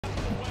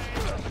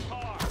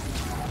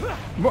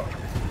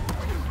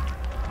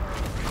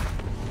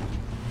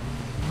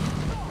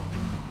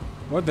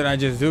What did I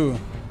just do?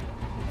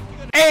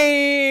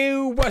 Hey,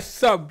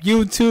 what's up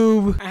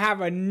YouTube? I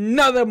have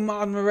another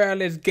Miles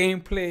Morales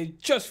gameplay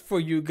just for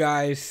you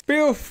guys.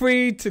 Feel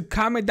free to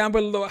comment down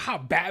below how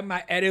bad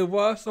my edit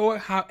was or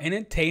how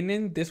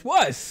entertaining this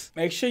was.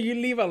 Make sure you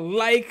leave a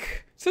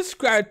like,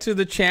 subscribe to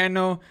the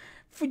channel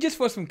for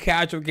some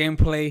casual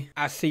gameplay.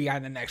 I'll see you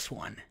in the next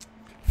one.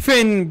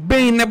 Finn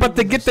Bean about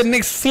to get the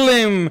next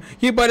Slim.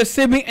 You about to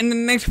see me in the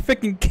next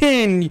freaking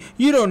Ken.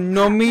 You don't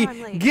know me.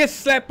 Get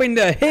slapped in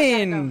the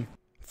hand.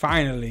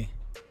 Finally.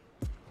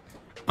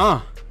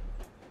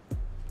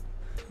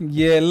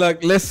 Yeah,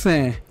 look,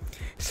 listen.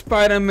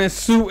 Spider-Man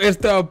suit is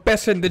the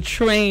best in the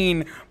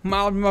train.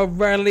 Miles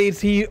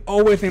Morales, he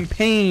always in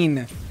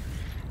pain.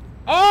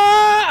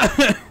 Oh!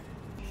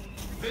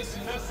 This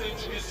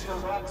message is for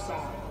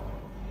Roxxon.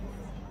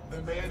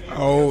 The man you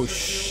oh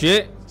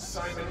shit.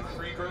 Simon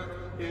Krieger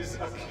is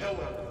a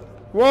killer.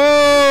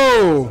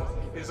 Whoa!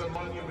 Is a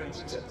monument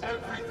to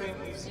everything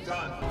he's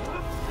done.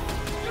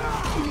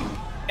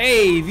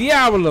 Hey,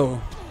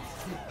 Diablo.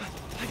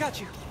 I got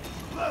you.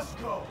 Let's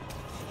go.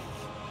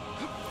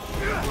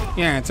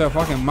 Yeah, until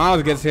fucking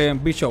Miles gets here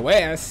and beats your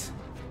ass.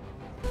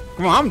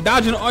 Come on, I'm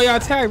dodging all your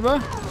attacks, bro.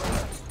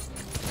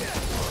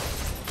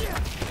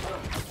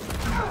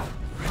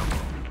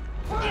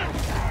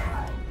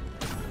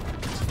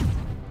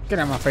 Get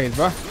out of my face,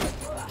 bro.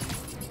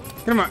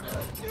 Get out of my.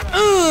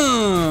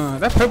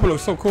 That purple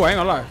looks so cool. I ain't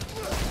gonna lie.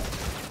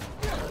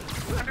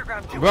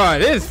 Bro,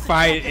 this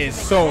fight is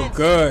so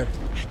good.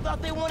 I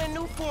thought they wanted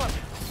new form,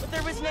 but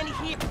there isn't any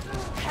here.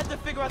 I had to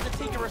figure out the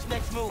Tinkerer's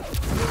next move.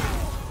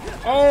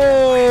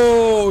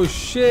 Oh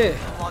shit!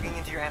 Logging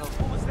into your analyst.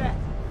 What was that?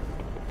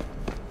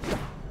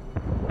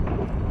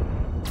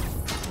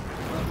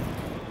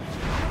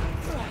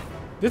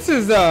 This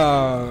is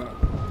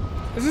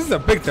a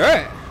big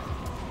threat.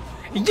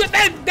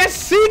 Yeah, that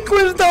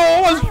sequence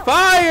though was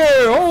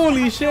fire!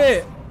 Holy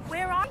shit!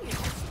 Where are you?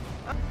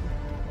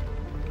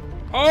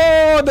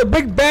 Oh, the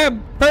big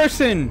bad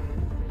person!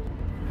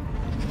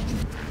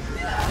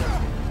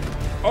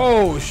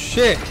 Oh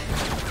shit!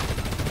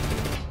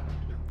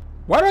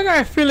 Why do I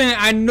got a feeling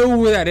I know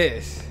who that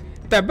is?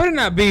 That better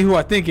not be who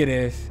I think it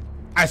is.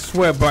 I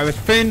swear, bro, it's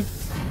Finn.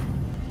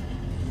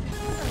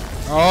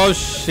 Oh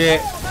shit!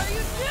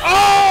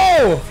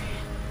 Oh!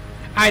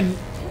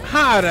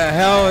 How the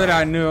hell did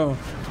I know?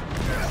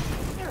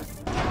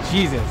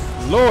 Jesus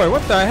Lord,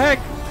 what the heck?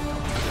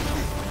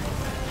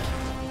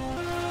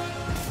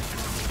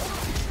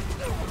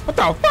 What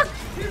the fuck?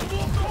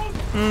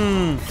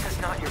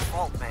 That's not your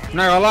fault, man. I'm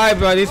not gonna lie,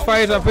 bro. These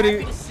fights are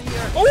pretty.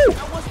 Oh!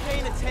 I was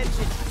paying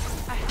attention.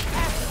 I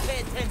have to pay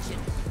attention.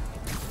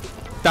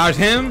 Dodge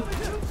him.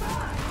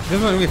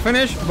 This one we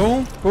finish.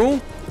 Boom,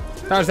 boom.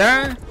 Dodge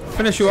that.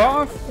 Finish you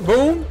off.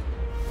 Boom.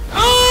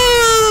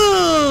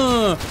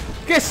 Oh!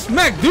 Get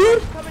smacked,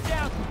 dude.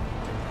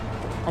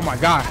 Oh my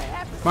god.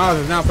 Miles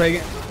is now playing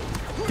it.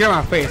 Get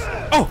out of my face.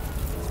 Oh!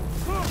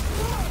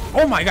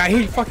 Oh my god,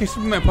 he fucking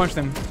Superman punched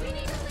him.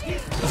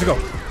 Let's go.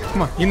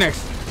 Come on, you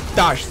next.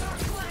 Dodge.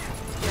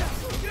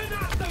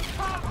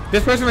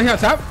 This person right here on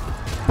top.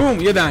 Boom,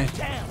 you're dying.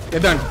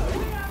 You're done.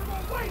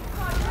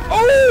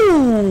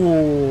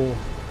 Oh!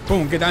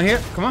 Boom, get down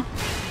here. Come on.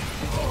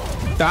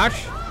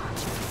 Dodge.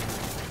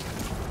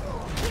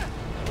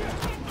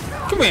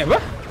 Come here, bro.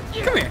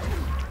 Come here.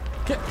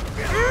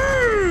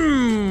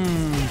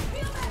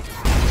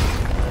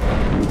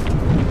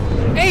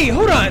 Hey,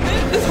 hold on.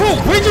 This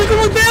whole bridge is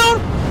going down?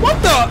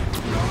 What the?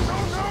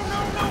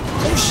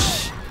 Oh,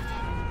 shit.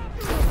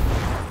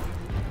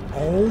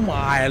 Oh,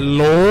 my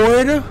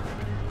Lord.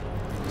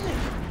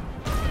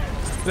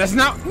 That's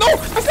not. No,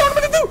 that's not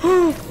what I'm going to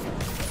do.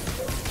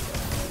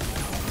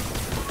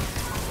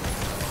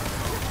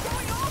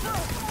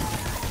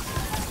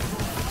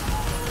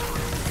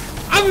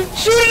 I'm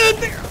shooting at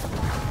there.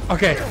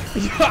 Okay,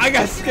 I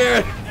got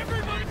scared.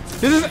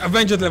 This is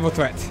Avengers level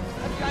threat.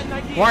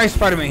 Why is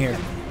Spider-Man here?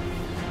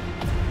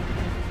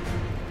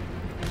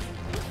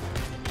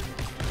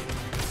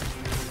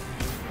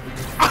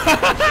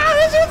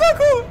 This is so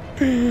cool.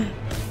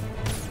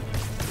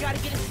 Gotta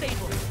get it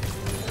stable.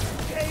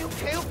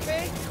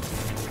 Okay.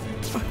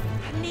 I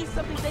need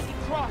something they can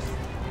cross.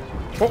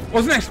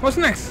 What's next? What's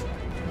next?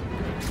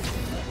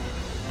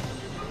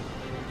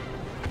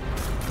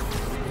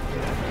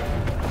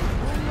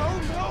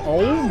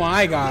 Oh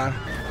my god.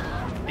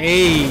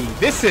 Hey,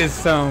 this is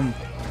some.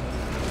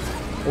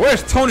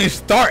 Where's Tony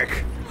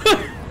Stark?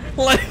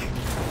 Like.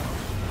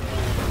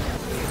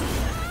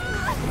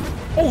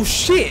 Oh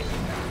shit.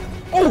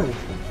 Oh.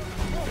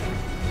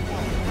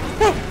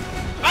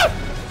 Ah!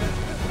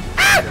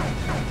 Ah!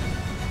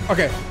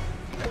 Okay.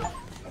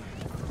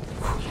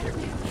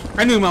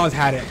 I knew Miles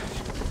had it.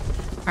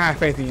 I have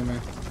faith in you,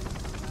 man.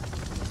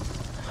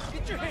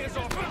 Get your hands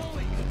off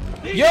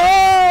me.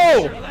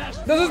 Yo!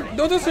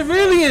 Those are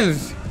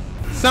civilians!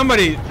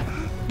 Somebody,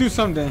 do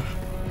something.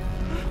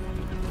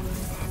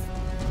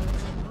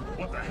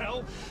 What the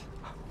hell?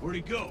 Where'd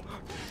he go?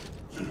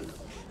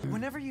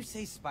 Whenever you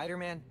say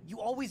Spider-Man, you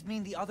always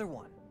mean the other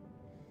one.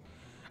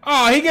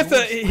 Oh, he gets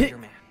the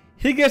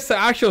he gets the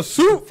actual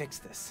suit. Fix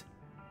this.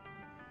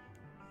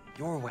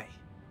 Your way.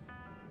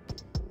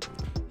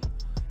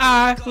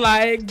 I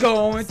like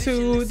going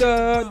to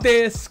the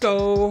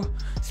disco.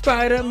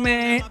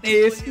 Spider-Man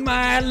is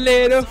my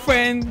little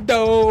friend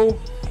though.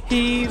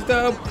 He's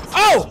the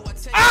oh!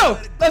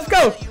 Let's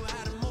go!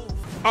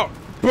 Oh,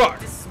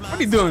 Brock, what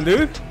are you doing,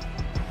 dude?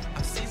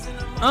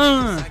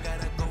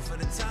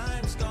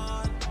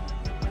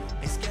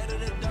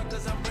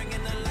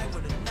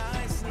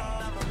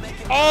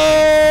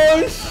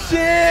 Oh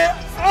shit!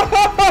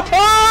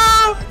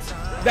 Oh,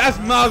 that's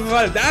Miles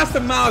Morales. That's the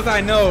Miles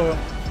I know.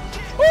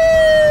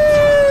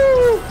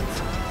 Woo!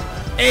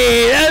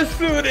 Hey, that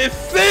suit is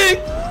sick.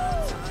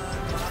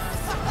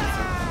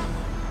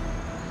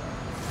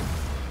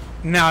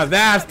 Now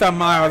that's the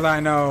Miles I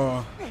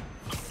know.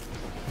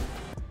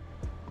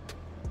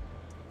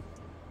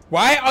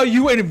 Why are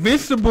you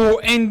invincible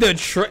in the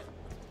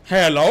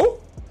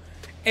Hello?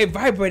 It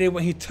vibrated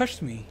when he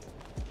touched me.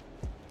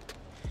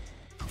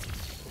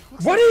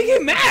 Why did he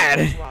get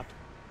mad?